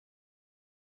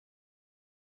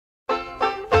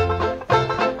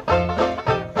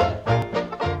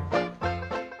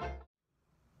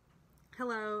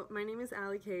name is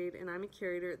Allie Cade, and I'm a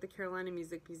curator at the Carolina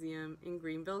Music Museum in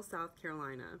Greenville, South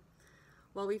Carolina.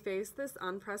 While we face this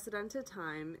unprecedented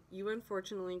time, you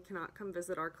unfortunately cannot come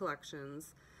visit our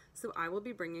collections, so I will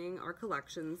be bringing our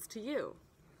collections to you.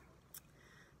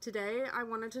 Today, I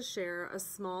wanted to share a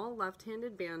small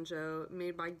left-handed banjo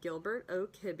made by Gilbert O.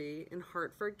 Kibbe in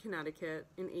Hartford, Connecticut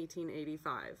in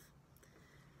 1885.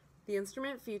 The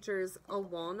instrument features a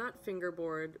walnut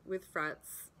fingerboard with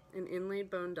frets and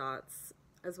inlaid bone dots,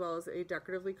 as well as a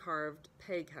decoratively carved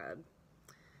peg head.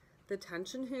 The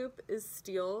tension hoop is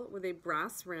steel with a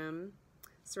brass rim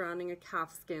surrounding a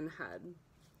calfskin head.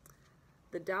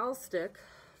 The dowel stick,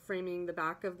 framing the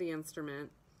back of the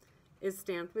instrument, is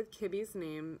stamped with Kibbe's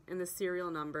name and the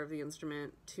serial number of the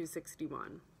instrument,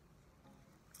 261.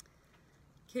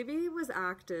 Kibbe was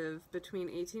active between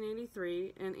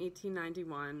 1883 and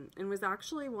 1891 and was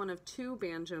actually one of two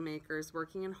banjo makers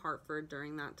working in Hartford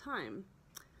during that time.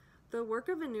 The work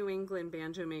of a New England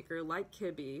banjo maker like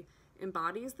Kibbe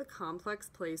embodies the complex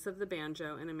place of the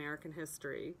banjo in American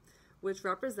history, which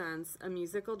represents a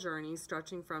musical journey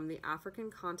stretching from the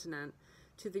African continent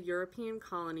to the European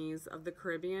colonies of the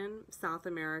Caribbean, South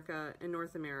America, and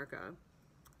North America.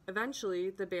 Eventually,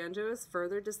 the banjo is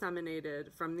further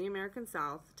disseminated from the American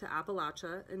South to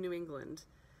Appalachia and New England.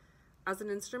 As an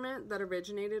instrument that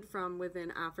originated from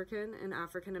within African and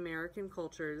African American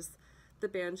cultures, the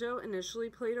banjo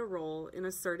initially played a role in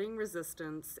asserting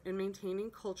resistance and maintaining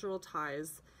cultural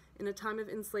ties in a time of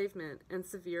enslavement and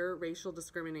severe racial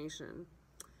discrimination.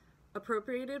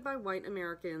 Appropriated by white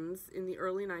Americans in the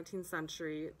early 19th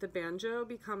century, the banjo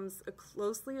becomes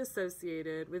closely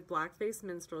associated with blackface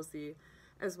minstrelsy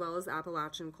as well as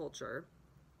Appalachian culture.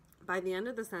 By the end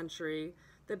of the century,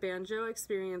 the banjo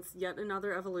experienced yet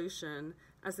another evolution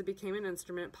as it became an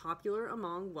instrument popular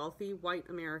among wealthy white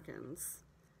Americans.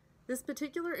 This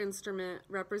particular instrument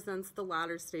represents the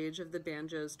latter stage of the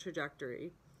banjo's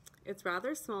trajectory. It's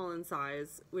rather small in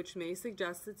size, which may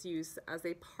suggest its use as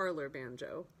a parlor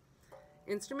banjo.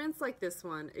 Instruments like this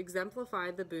one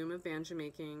exemplified the boom of banjo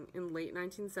making in late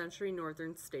 19th century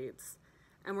northern states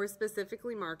and were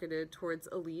specifically marketed towards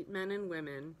elite men and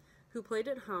women who played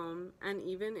at home and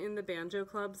even in the banjo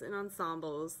clubs and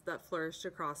ensembles that flourished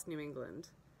across New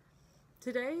England.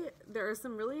 Today, there are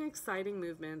some really exciting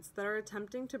movements that are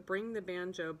attempting to bring the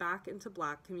banjo back into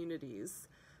Black communities,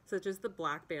 such as the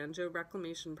Black Banjo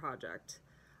Reclamation Project.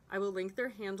 I will link their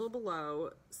handle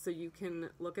below so you can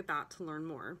look at that to learn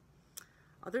more.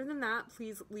 Other than that,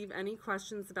 please leave any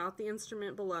questions about the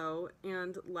instrument below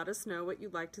and let us know what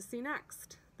you'd like to see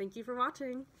next. Thank you for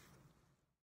watching.